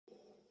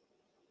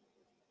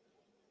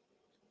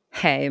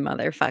Hey,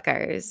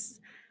 motherfuckers.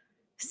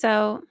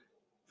 So,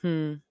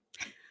 hmm,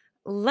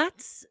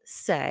 let's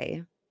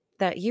say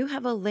that you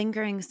have a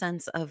lingering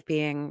sense of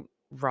being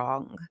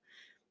wrong.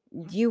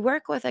 You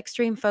work with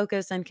extreme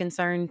focus and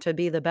concern to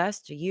be the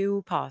best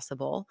you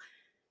possible.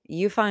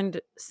 You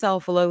find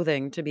self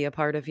loathing to be a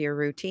part of your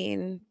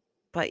routine,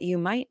 but you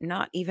might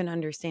not even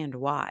understand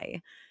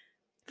why.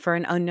 For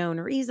an unknown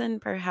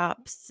reason,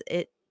 perhaps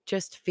it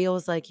just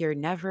feels like you're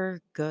never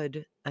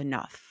good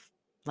enough,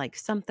 like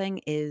something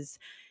is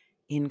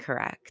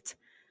incorrect.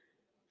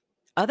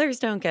 Others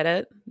don't get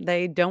it.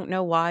 They don't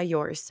know why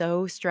you're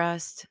so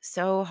stressed,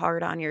 so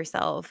hard on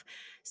yourself,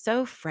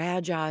 so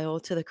fragile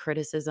to the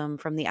criticism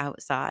from the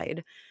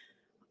outside,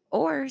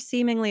 or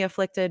seemingly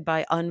afflicted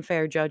by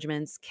unfair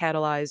judgments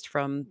catalyzed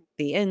from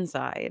the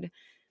inside,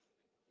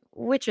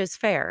 which is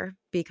fair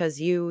because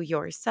you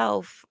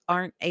yourself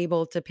aren't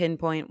able to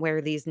pinpoint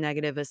where these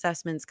negative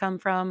assessments come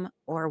from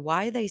or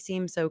why they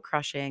seem so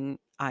crushing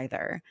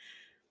either.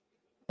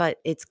 But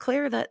it's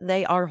clear that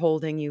they are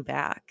holding you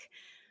back,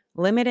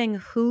 limiting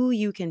who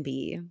you can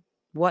be,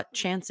 what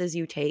chances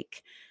you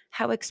take,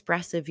 how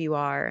expressive you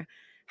are,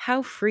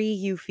 how free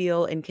you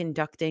feel in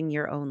conducting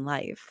your own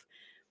life,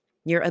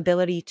 your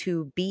ability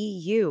to be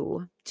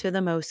you to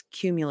the most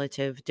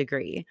cumulative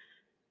degree.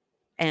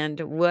 And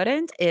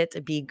wouldn't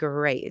it be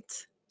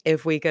great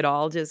if we could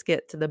all just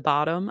get to the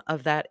bottom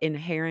of that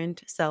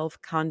inherent self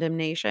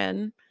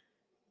condemnation?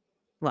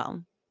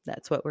 Well,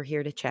 that's what we're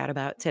here to chat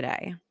about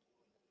today.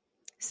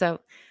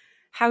 So,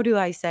 how do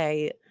I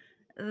say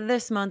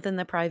this month in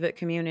the private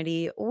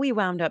community, we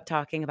wound up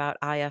talking about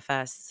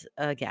IFS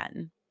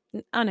again,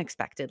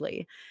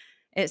 unexpectedly.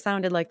 It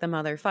sounded like the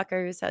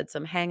motherfuckers had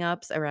some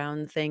hangups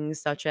around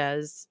things such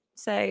as,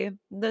 say,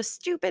 the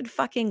stupid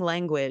fucking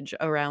language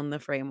around the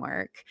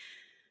framework.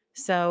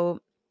 So,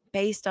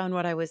 based on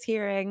what I was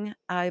hearing,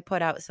 I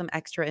put out some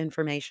extra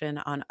information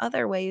on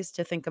other ways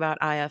to think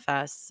about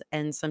IFS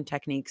and some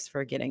techniques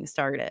for getting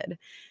started,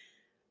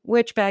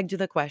 which begged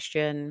the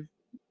question,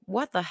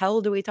 what the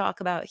hell do we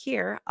talk about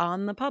here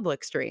on the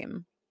public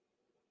stream?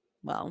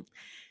 Well,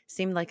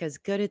 seemed like as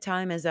good a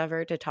time as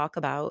ever to talk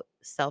about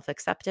self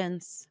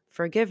acceptance,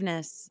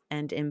 forgiveness,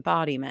 and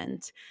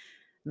embodiment,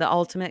 the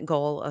ultimate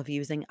goal of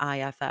using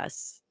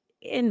IFS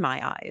in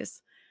my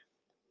eyes.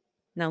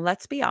 Now,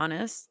 let's be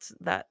honest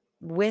that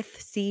with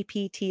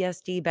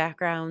CPTSD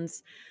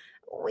backgrounds,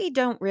 we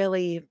don't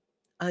really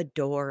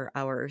adore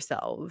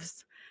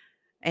ourselves.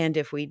 And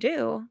if we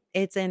do,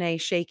 it's in a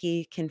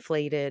shaky,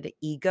 conflated,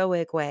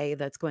 egoic way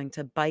that's going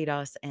to bite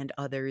us and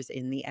others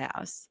in the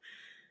ass.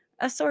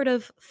 A sort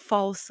of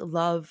false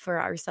love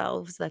for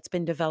ourselves that's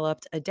been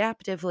developed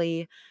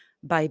adaptively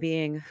by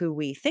being who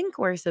we think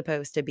we're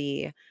supposed to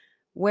be,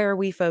 where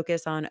we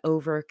focus on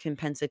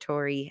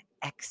overcompensatory,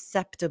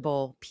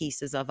 acceptable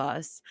pieces of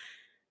us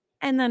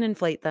and then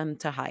inflate them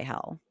to high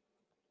hell.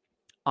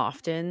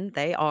 Often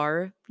they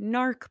are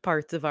narc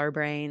parts of our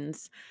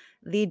brains,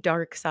 the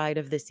dark side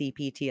of the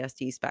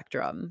CPTSD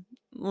spectrum.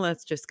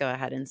 Let's just go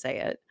ahead and say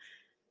it.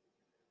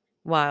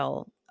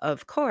 While,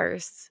 of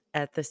course,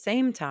 at the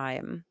same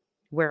time,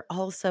 we're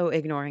also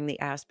ignoring the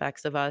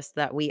aspects of us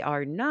that we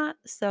are not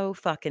so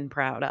fucking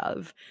proud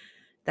of,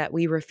 that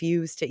we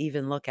refuse to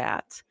even look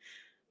at,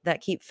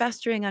 that keep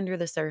festering under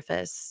the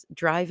surface,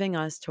 driving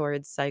us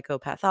towards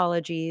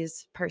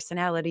psychopathologies,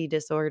 personality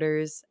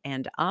disorders,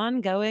 and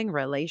ongoing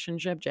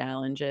relationship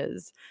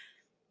challenges.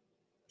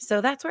 So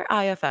that's where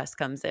IFS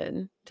comes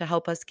in to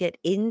help us get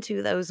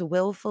into those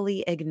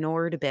willfully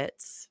ignored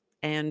bits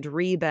and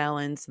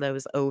rebalance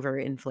those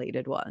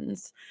overinflated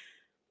ones.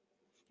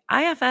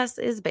 IFS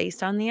is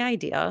based on the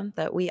idea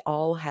that we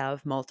all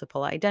have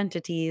multiple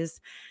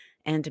identities,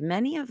 and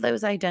many of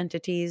those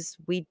identities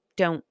we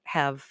don't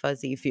have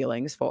fuzzy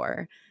feelings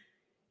for.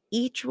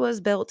 Each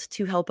was built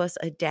to help us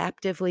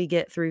adaptively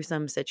get through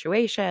some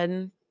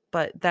situation,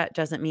 but that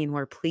doesn't mean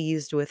we're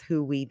pleased with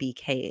who we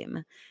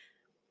became.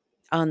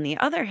 On the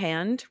other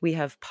hand, we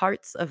have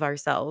parts of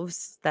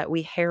ourselves that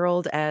we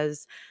herald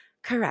as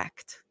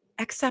correct,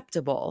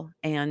 acceptable,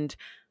 and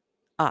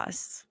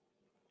us.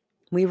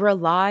 We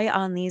rely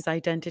on these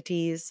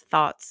identities,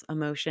 thoughts,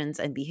 emotions,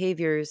 and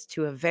behaviors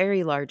to a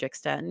very large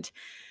extent,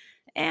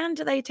 and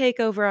they take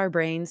over our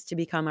brains to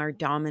become our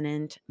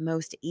dominant,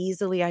 most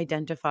easily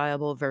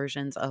identifiable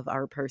versions of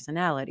our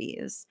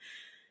personalities.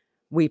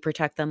 We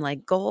protect them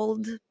like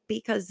gold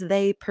because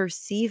they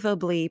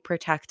perceivably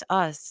protect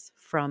us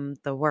from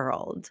the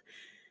world.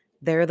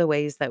 They're the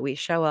ways that we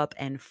show up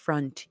and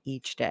front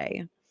each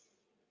day.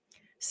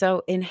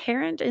 So,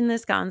 inherent in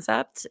this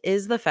concept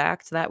is the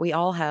fact that we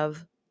all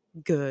have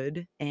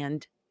good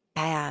and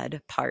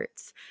bad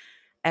parts,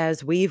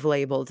 as we've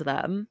labeled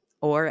them,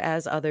 or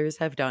as others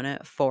have done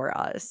it for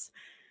us.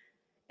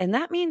 And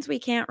that means we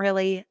can't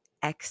really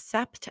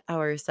accept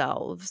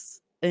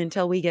ourselves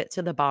until we get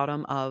to the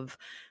bottom of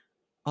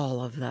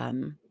all of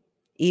them,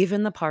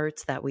 even the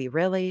parts that we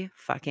really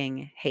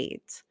fucking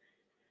hate.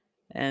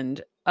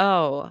 And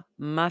oh,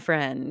 my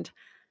friend,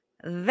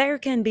 there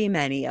can be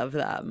many of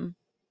them.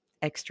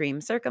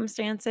 Extreme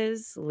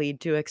circumstances lead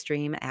to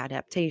extreme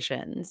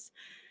adaptations.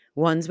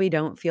 ones we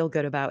don't feel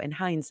good about in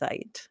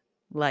hindsight,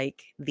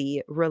 like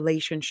the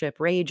relationship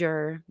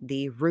rager,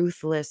 the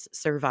ruthless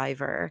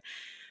survivor,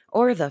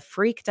 or the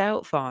freaked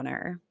out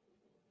fawner.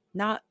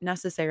 Not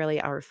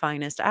necessarily our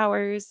finest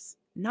hours,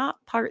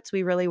 not parts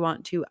we really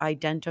want to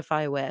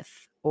identify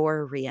with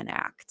or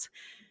reenact.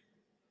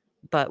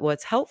 But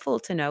what's helpful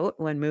to note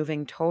when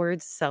moving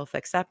towards self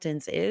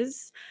acceptance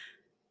is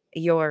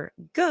your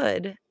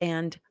good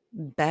and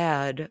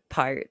bad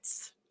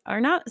parts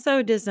are not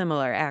so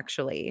dissimilar,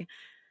 actually.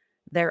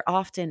 They're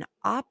often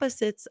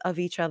opposites of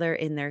each other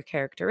in their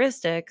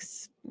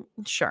characteristics,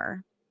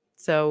 sure.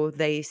 So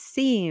they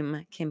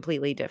seem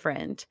completely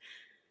different.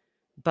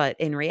 But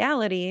in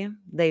reality,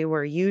 they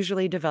were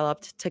usually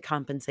developed to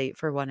compensate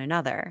for one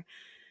another,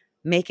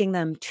 making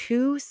them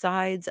two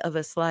sides of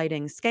a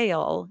sliding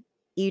scale,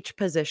 each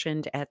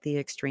positioned at the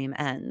extreme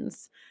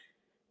ends.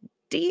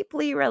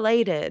 Deeply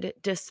related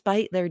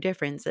despite their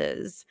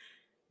differences,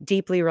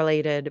 deeply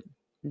related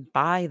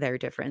by their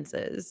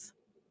differences.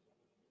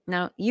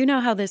 Now, you know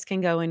how this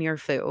can go in your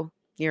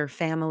your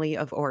family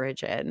of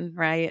origin,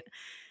 right?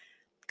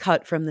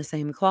 Cut from the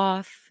same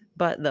cloth,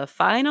 but the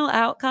final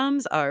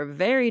outcomes are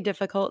very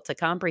difficult to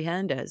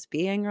comprehend as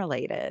being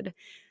related.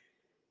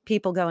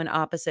 People go in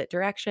opposite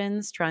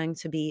directions, trying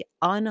to be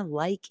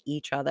unlike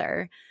each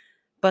other,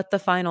 but the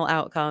final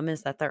outcome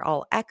is that they're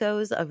all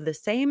echoes of the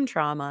same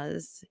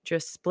traumas,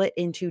 just split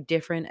into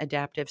different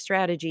adaptive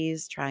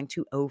strategies, trying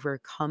to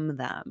overcome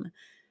them.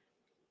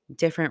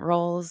 Different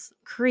roles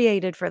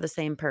created for the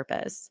same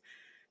purpose: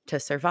 to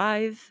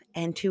survive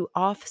and to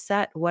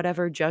offset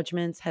whatever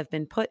judgments have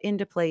been put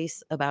into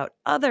place about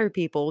other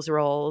people's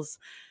roles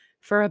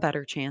for a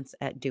better chance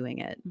at doing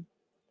it.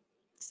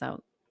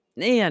 So,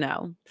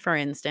 for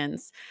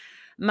instance,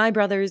 my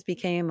brothers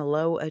became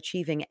low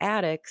achieving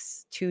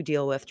addicts to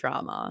deal with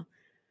trauma.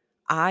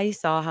 I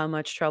saw how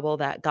much trouble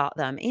that got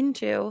them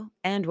into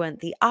and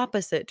went the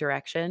opposite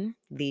direction,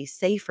 the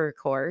safer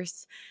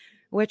course,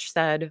 which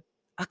said,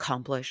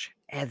 accomplish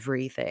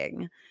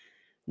everything.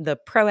 The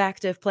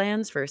proactive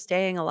plans for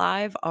staying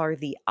alive are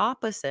the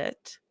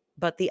opposite,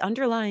 but the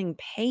underlying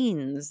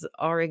pains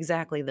are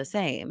exactly the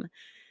same.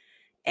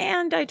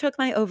 And I took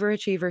my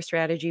overachiever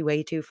strategy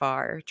way too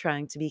far,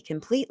 trying to be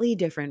completely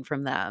different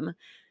from them,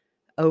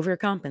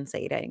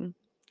 overcompensating,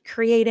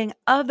 creating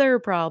other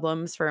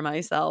problems for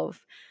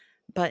myself,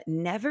 but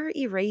never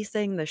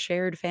erasing the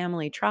shared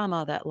family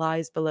trauma that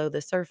lies below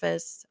the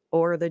surface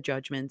or the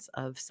judgments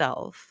of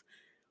self.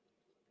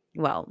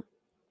 Well,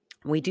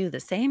 we do the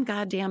same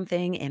goddamn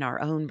thing in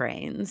our own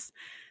brains.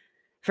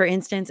 For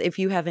instance, if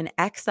you have an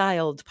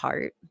exiled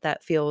part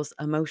that feels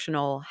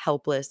emotional,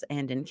 helpless,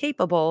 and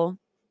incapable,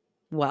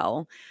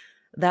 well,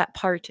 that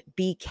part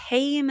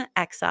became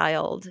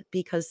exiled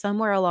because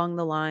somewhere along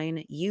the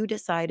line you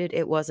decided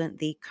it wasn't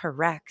the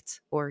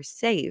correct or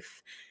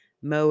safe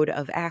mode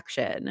of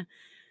action.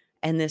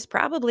 And this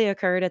probably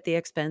occurred at the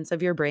expense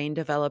of your brain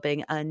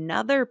developing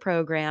another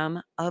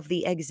program of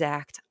the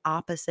exact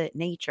opposite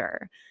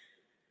nature,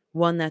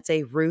 one that's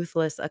a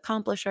ruthless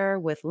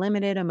accomplisher with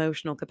limited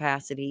emotional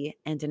capacity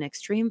and an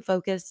extreme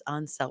focus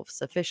on self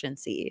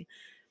sufficiency.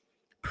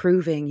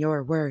 Proving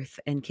your worth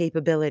and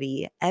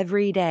capability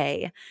every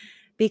day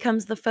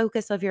becomes the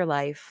focus of your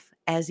life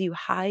as you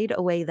hide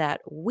away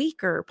that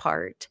weaker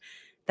part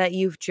that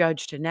you've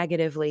judged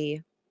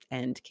negatively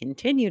and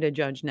continue to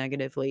judge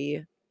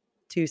negatively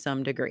to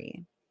some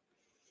degree.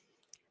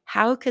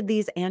 How could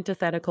these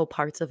antithetical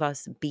parts of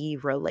us be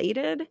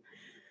related?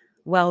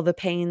 Well, the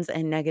pains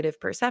and negative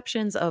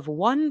perceptions of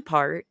one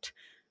part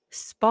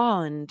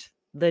spawned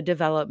the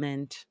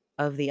development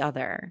of the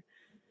other.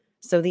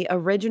 So the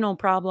original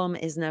problem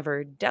is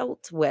never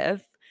dealt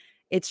with.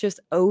 It's just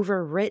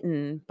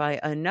overwritten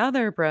by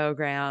another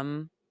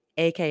program,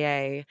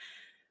 AKA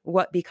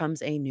what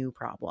becomes a new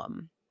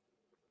problem.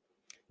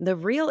 The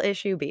real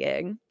issue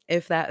being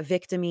if that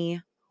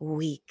victimy,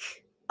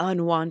 weak,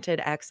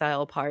 unwanted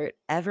exile part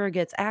ever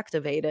gets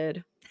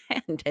activated,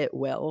 and it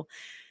will,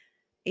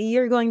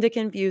 you're going to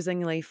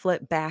confusingly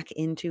flip back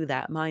into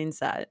that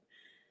mindset,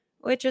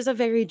 which is a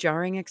very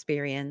jarring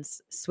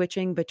experience,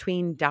 switching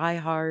between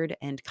diehard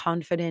and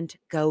confident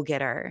go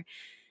getter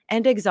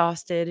and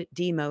exhausted,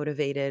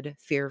 demotivated,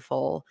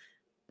 fearful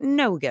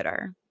no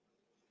getter.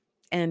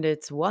 And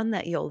it's one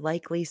that you'll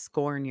likely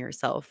scorn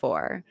yourself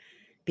for,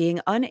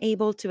 being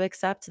unable to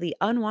accept the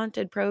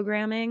unwanted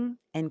programming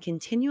and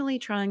continually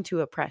trying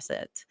to oppress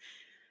it,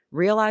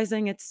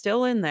 realizing it's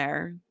still in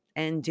there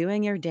and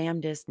doing your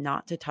damnedest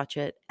not to touch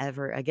it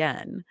ever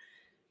again.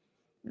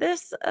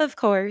 This, of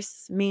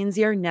course, means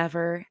you're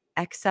never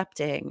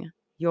accepting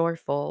your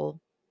full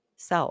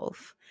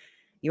self,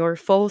 your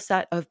full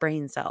set of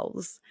brain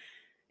cells,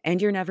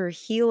 and you're never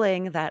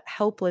healing that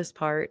helpless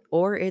part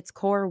or its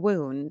core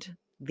wound,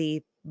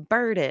 the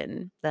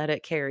burden that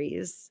it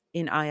carries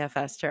in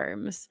IFS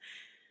terms.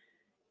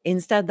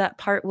 Instead, that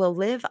part will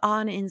live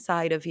on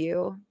inside of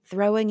you,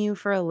 throwing you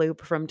for a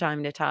loop from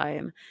time to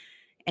time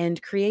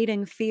and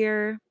creating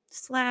fear/shame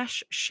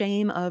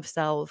of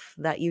self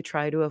that you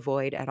try to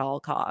avoid at all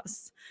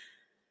costs.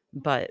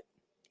 But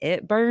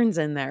it burns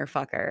in there,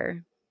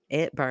 fucker.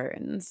 it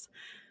burns.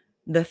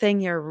 The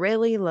thing you're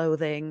really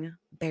loathing,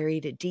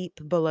 buried deep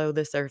below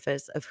the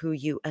surface of who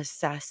you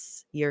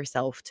assess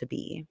yourself to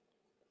be.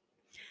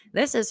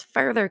 This is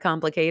further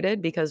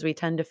complicated because we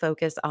tend to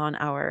focus on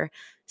our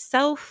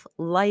self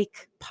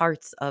like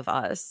parts of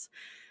us,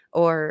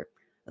 or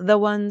the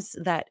ones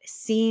that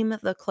seem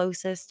the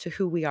closest to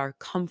who we are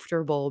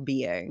comfortable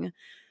being,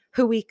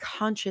 who we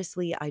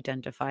consciously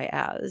identify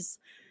as.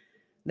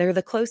 They're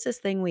the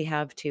closest thing we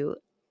have to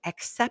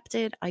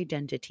accepted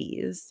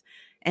identities,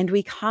 and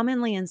we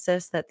commonly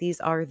insist that these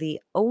are the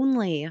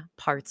only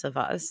parts of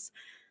us,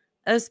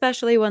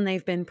 especially when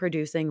they've been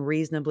producing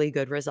reasonably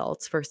good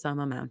results for some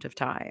amount of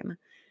time.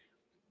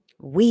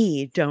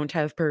 We don't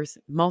have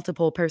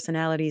multiple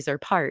personalities or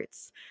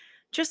parts,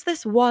 just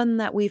this one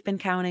that we've been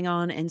counting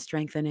on and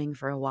strengthening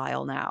for a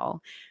while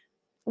now.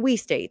 We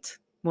state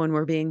when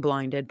we're being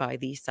blinded by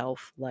these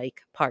self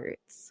like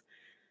parts.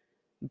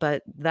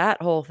 But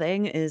that whole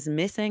thing is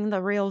missing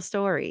the real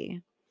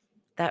story,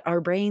 that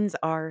our brains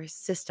are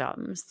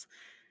systems.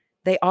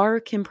 They are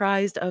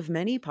comprised of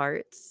many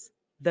parts.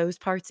 Those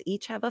parts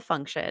each have a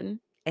function,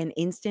 an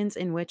instance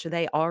in which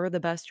they are the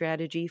best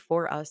strategy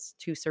for us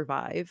to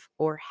survive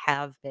or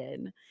have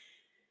been.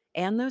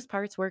 And those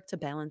parts work to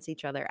balance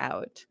each other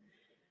out.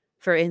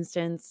 For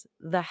instance,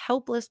 the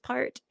helpless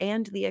part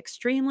and the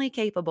extremely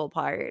capable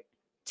part,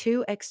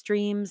 two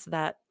extremes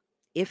that,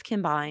 if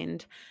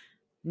combined,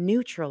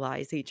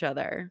 neutralize each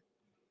other.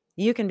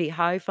 You can be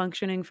high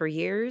functioning for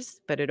years,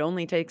 but it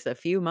only takes a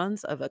few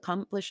months of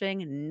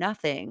accomplishing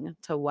nothing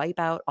to wipe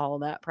out all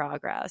that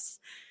progress.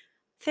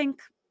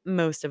 Think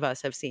most of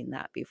us have seen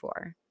that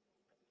before.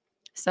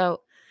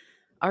 So,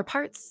 our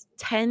parts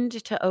tend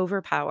to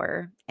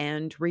overpower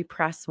and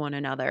repress one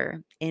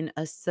another in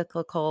a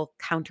cyclical,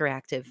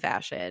 counteractive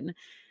fashion,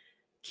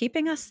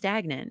 keeping us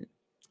stagnant,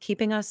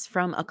 keeping us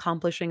from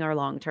accomplishing our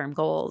long term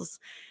goals,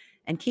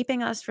 and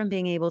keeping us from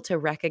being able to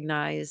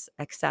recognize,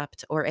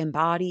 accept, or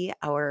embody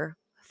our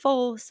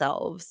full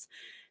selves,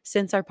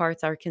 since our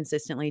parts are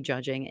consistently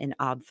judging and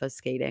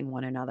obfuscating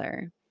one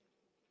another.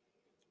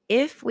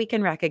 If we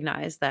can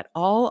recognize that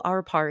all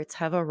our parts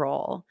have a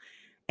role,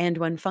 and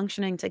when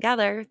functioning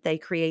together, they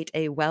create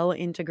a well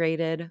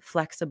integrated,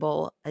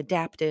 flexible,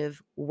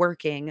 adaptive,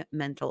 working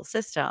mental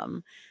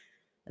system,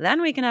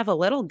 then we can have a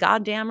little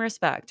goddamn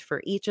respect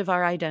for each of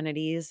our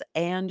identities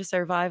and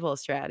survival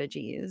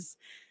strategies.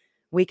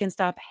 We can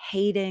stop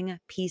hating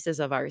pieces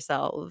of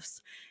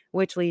ourselves,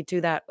 which lead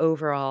to that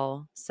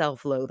overall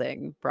self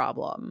loathing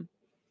problem.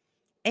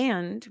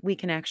 And we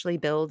can actually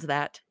build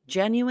that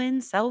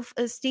genuine self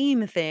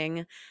esteem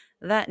thing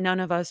that none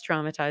of us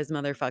traumatized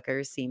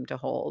motherfuckers seem to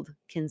hold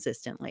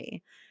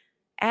consistently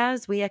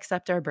as we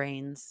accept our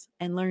brains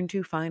and learn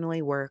to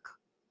finally work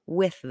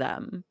with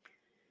them,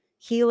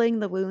 healing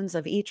the wounds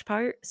of each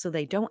part so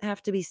they don't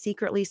have to be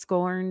secretly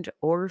scorned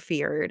or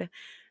feared.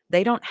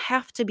 They don't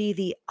have to be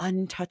the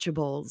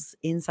untouchables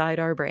inside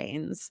our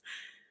brains.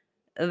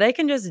 They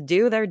can just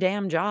do their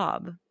damn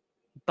job,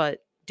 but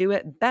do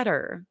it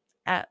better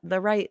at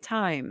the right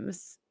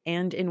times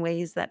and in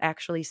ways that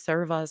actually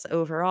serve us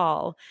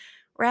overall,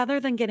 rather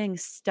than getting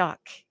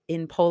stuck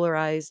in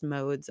polarized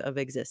modes of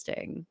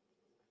existing.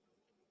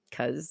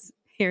 Because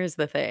here's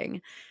the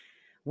thing,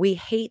 we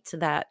hate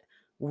that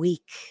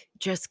weak,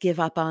 just give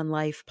up on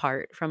life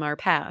part from our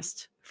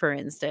past, for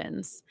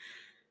instance.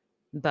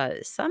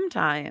 But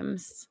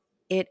sometimes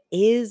it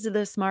is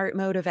the smart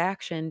mode of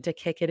action to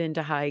kick it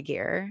into high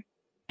gear.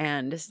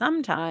 And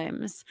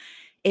sometimes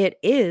it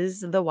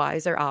is the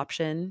wiser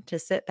option to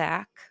sit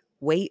back,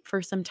 wait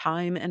for some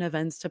time and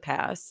events to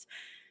pass,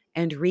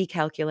 and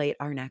recalculate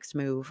our next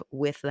move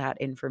with that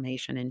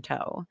information in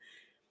tow.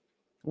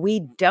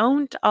 We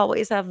don't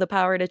always have the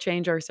power to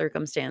change our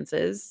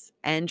circumstances,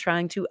 and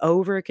trying to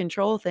over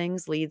control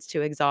things leads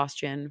to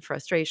exhaustion,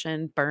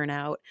 frustration,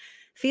 burnout,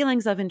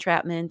 feelings of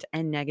entrapment,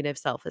 and negative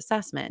self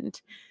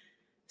assessment.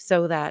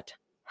 So, that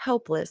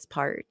helpless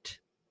part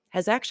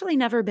has actually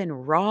never been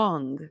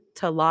wrong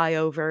to lie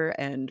over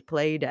and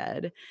play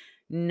dead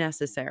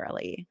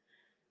necessarily.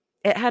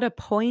 It had a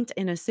point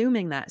in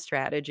assuming that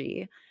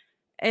strategy.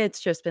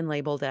 It's just been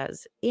labeled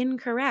as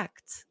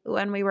incorrect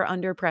when we were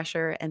under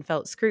pressure and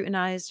felt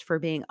scrutinized for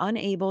being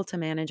unable to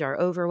manage our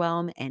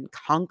overwhelm and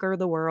conquer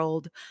the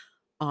world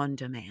on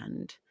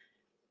demand.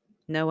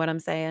 Know what I'm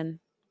saying?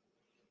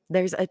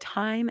 There's a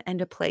time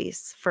and a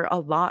place for a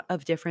lot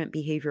of different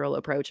behavioral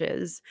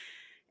approaches.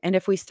 And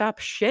if we stop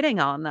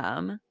shitting on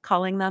them,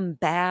 calling them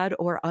bad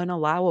or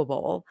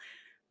unallowable,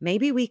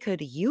 maybe we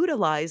could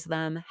utilize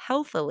them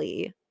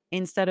healthily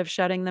instead of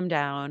shutting them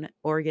down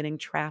or getting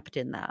trapped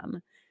in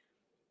them.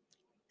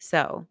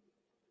 So,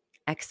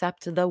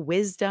 accept the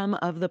wisdom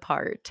of the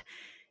part.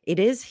 It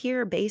is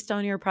here based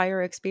on your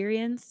prior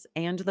experience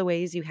and the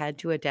ways you had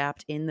to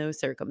adapt in those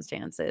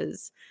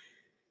circumstances.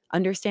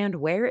 Understand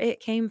where it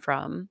came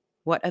from,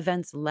 what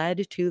events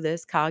led to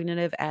this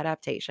cognitive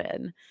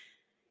adaptation,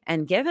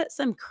 and give it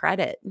some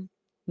credit,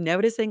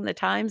 noticing the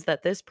times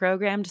that this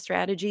programmed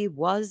strategy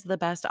was the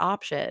best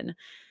option,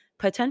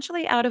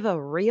 potentially out of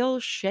a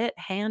real shit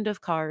hand of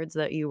cards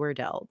that you were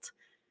dealt.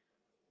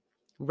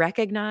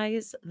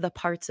 Recognize the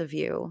parts of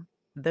you,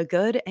 the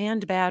good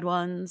and bad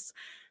ones,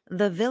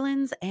 the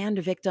villains and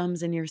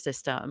victims in your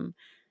system,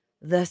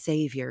 the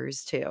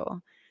saviors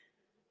too,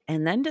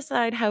 and then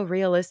decide how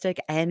realistic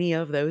any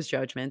of those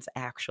judgments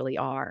actually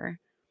are.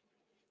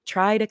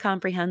 Try to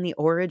comprehend the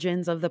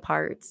origins of the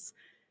parts,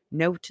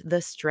 note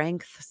the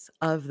strengths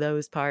of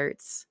those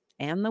parts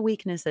and the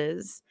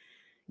weaknesses,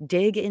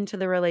 dig into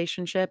the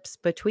relationships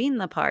between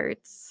the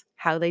parts,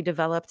 how they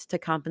developed to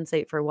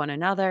compensate for one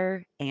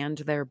another and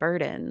their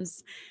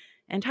burdens,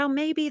 and how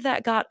maybe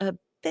that got a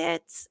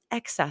bit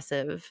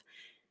excessive,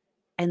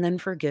 and then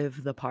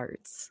forgive the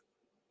parts.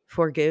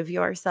 Forgive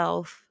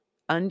yourself,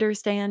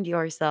 understand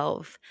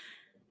yourself,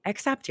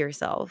 accept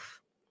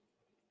yourself.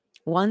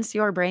 Once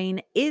your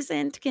brain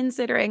isn't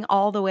considering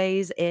all the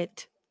ways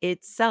it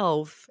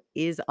itself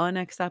is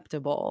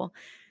unacceptable,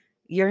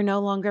 you're no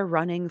longer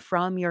running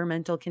from your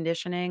mental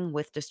conditioning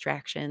with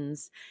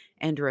distractions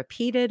and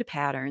repeated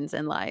patterns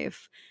in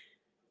life.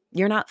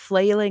 You're not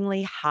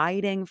flailingly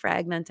hiding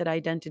fragmented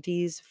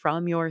identities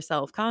from your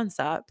self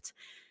concept.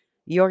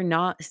 You're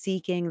not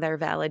seeking their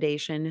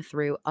validation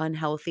through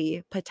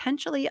unhealthy,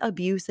 potentially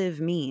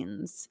abusive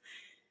means.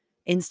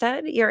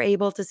 Instead, you're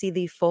able to see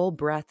the full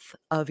breadth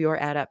of your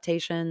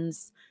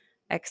adaptations,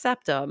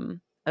 accept them,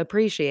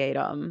 appreciate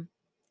them,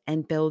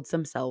 and build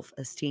some self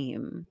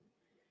esteem.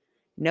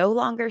 No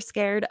longer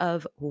scared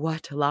of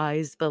what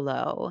lies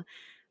below.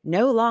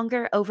 No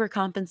longer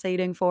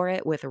overcompensating for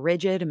it with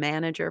rigid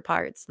manager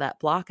parts that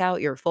block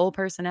out your full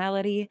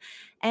personality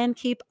and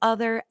keep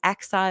other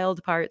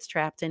exiled parts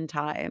trapped in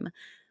time,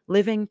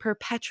 living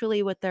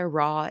perpetually with their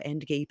raw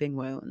and gaping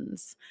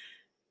wounds.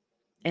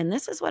 And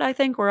this is what I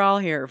think we're all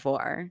here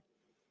for: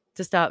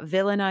 to stop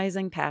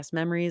villainizing past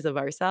memories of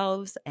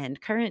ourselves and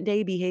current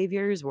day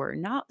behaviors we're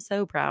not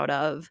so proud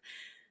of,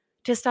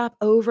 to stop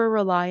over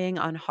relying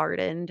on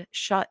hardened,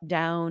 shut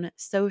down,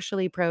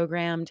 socially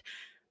programmed,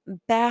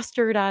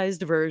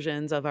 bastardized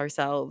versions of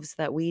ourselves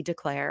that we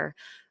declare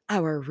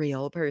our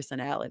real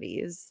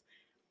personalities,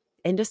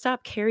 and to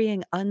stop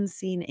carrying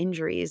unseen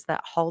injuries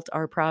that halt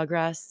our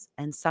progress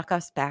and suck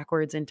us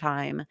backwards in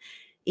time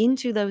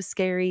into those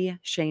scary,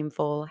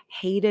 shameful,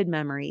 hated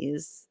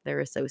memories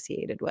they're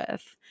associated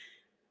with.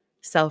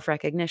 Self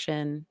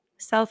recognition,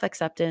 self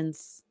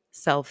acceptance,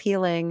 self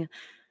healing,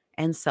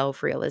 and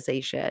self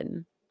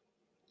realization.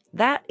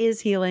 That is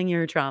healing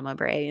your trauma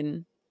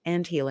brain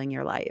and healing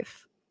your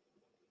life.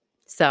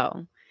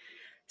 So,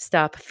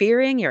 stop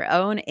fearing your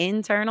own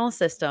internal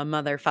system,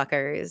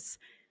 motherfuckers.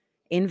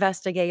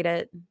 Investigate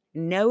it.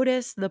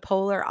 Notice the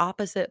polar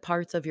opposite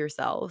parts of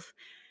yourself.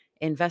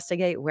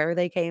 Investigate where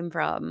they came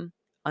from.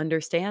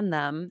 Understand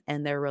them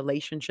and their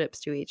relationships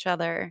to each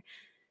other.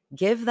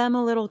 Give them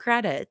a little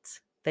credit.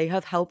 They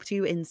have helped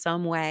you in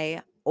some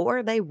way,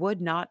 or they would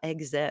not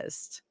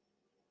exist.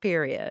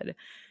 Period.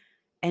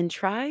 And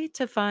try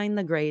to find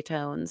the gray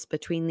tones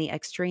between the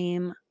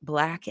extreme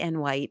black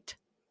and white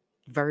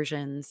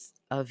versions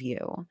of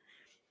you.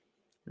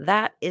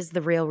 That is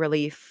the real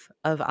relief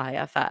of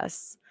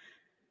IFS.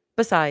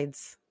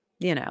 Besides,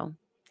 you know,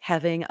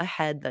 having a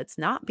head that's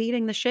not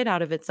beating the shit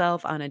out of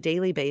itself on a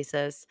daily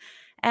basis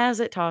as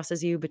it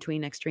tosses you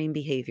between extreme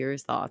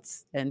behaviors,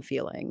 thoughts, and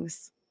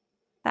feelings.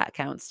 That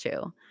counts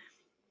too.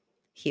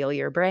 Heal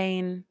your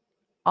brain,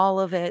 all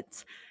of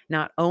it,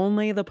 not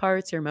only the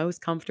parts you're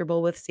most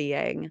comfortable with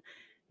seeing.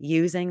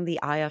 Using the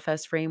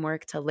IFS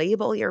framework to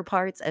label your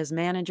parts as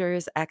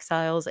managers,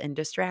 exiles, and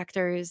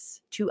distractors,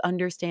 to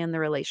understand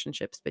the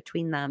relationships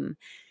between them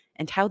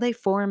and how they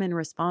form in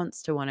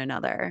response to one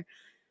another.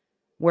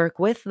 Work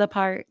with the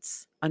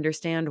parts,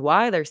 understand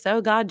why they're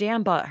so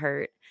goddamn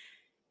butthurt,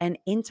 and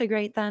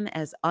integrate them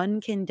as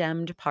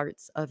uncondemned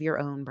parts of your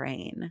own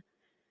brain.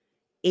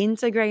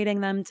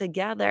 Integrating them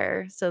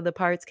together so the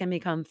parts can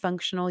become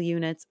functional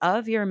units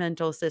of your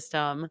mental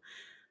system,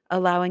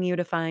 allowing you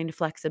to find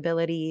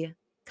flexibility,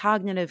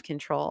 cognitive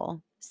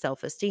control,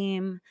 self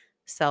esteem,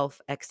 self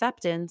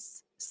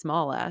acceptance,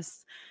 small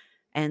s,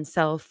 and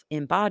self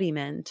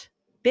embodiment,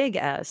 big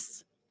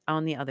S,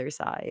 on the other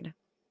side.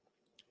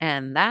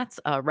 And that's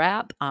a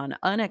wrap on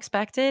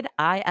Unexpected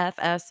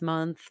IFS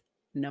Month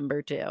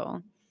number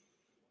 2.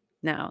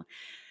 Now,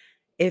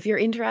 if you're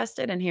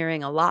interested in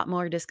hearing a lot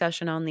more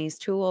discussion on these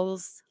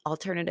tools,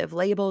 alternative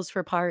labels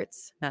for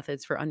parts,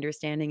 methods for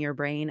understanding your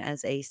brain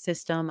as a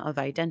system of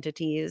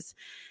identities,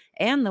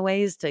 and the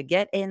ways to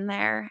get in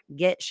there,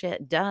 get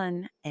shit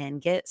done,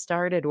 and get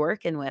started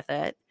working with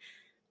it,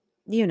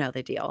 you know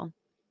the deal.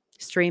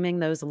 Streaming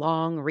those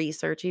long,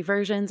 researchy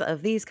versions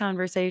of these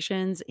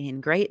conversations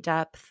in great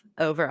depth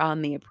over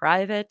on the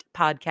private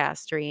podcast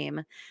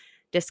stream,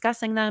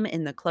 discussing them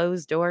in the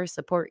closed door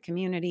support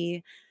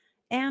community,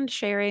 and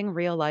sharing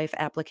real life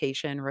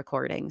application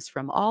recordings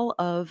from all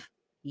of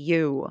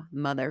you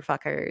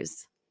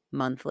motherfuckers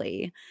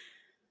monthly,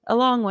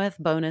 along with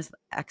bonus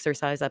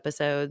exercise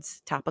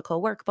episodes,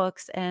 topical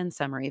workbooks, and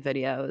summary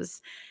videos,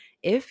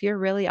 if you're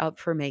really up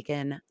for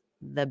making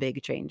the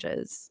big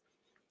changes.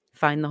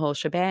 Find the whole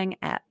shebang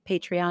at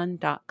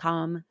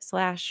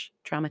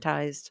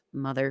patreon.com/traumatized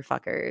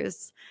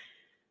motherfuckers.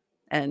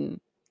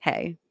 And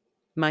Hey,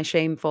 my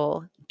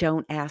shameful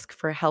don't ask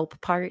for help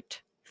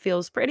part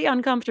feels pretty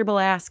uncomfortable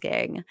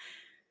asking.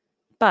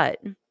 But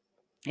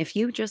if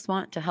you just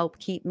want to help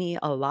keep me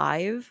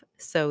alive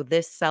so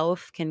this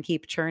self can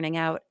keep churning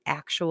out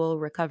actual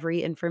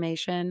recovery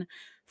information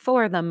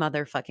for the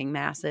motherfucking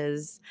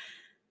masses,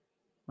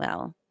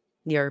 well,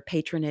 your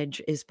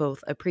patronage is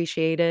both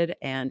appreciated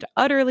and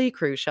utterly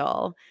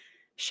crucial.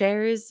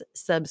 Shares,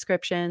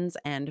 subscriptions,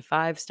 and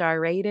 5-star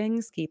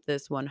ratings keep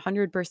this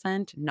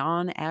 100%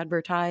 non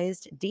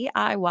advertised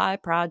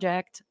DIY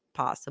project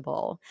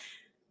possible.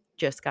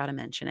 Just got to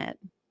mention it.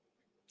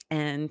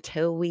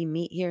 Until we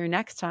meet here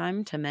next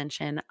time to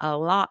mention a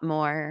lot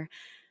more,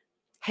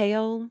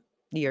 hail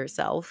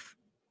yourself,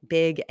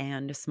 big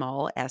and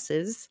small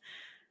S's.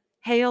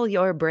 Hail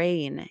your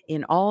brain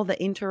in all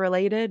the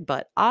interrelated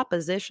but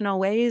oppositional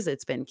ways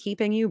it's been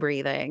keeping you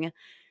breathing,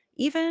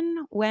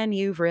 even when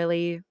you've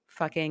really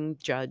fucking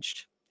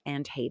judged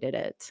and hated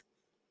it.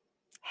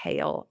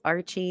 Hail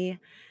Archie,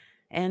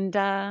 and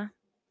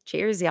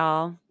cheers,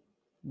 y'all.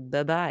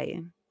 Bye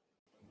bye.